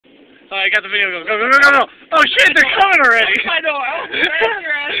I got the video going. Go, go, go, go, go. Oh shit, they're coming already. I know. I was dragging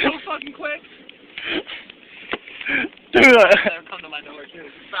your ass so fucking quick. Dude. They're coming to my door too.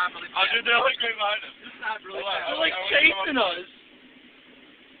 Stop really fast. Dude, they're like right behind us. Stop really Relax. fast. They're like chasing us.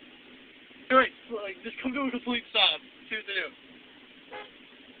 Alright, like, just come to a complete stop. See what they do.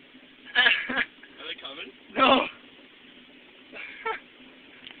 Are they coming? No.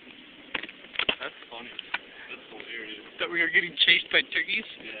 That's funny. That's hilarious. That we are getting chased by turkeys?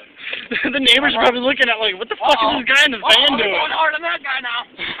 Yeah. The neighbors are probably looking at like, what the fuck is this guy in the van doing? I'm going hard on that guy now.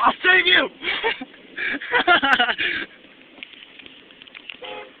 I'll save you!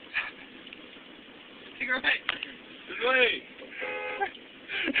 Take her away. This way.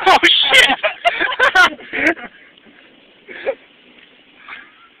 Oh shit!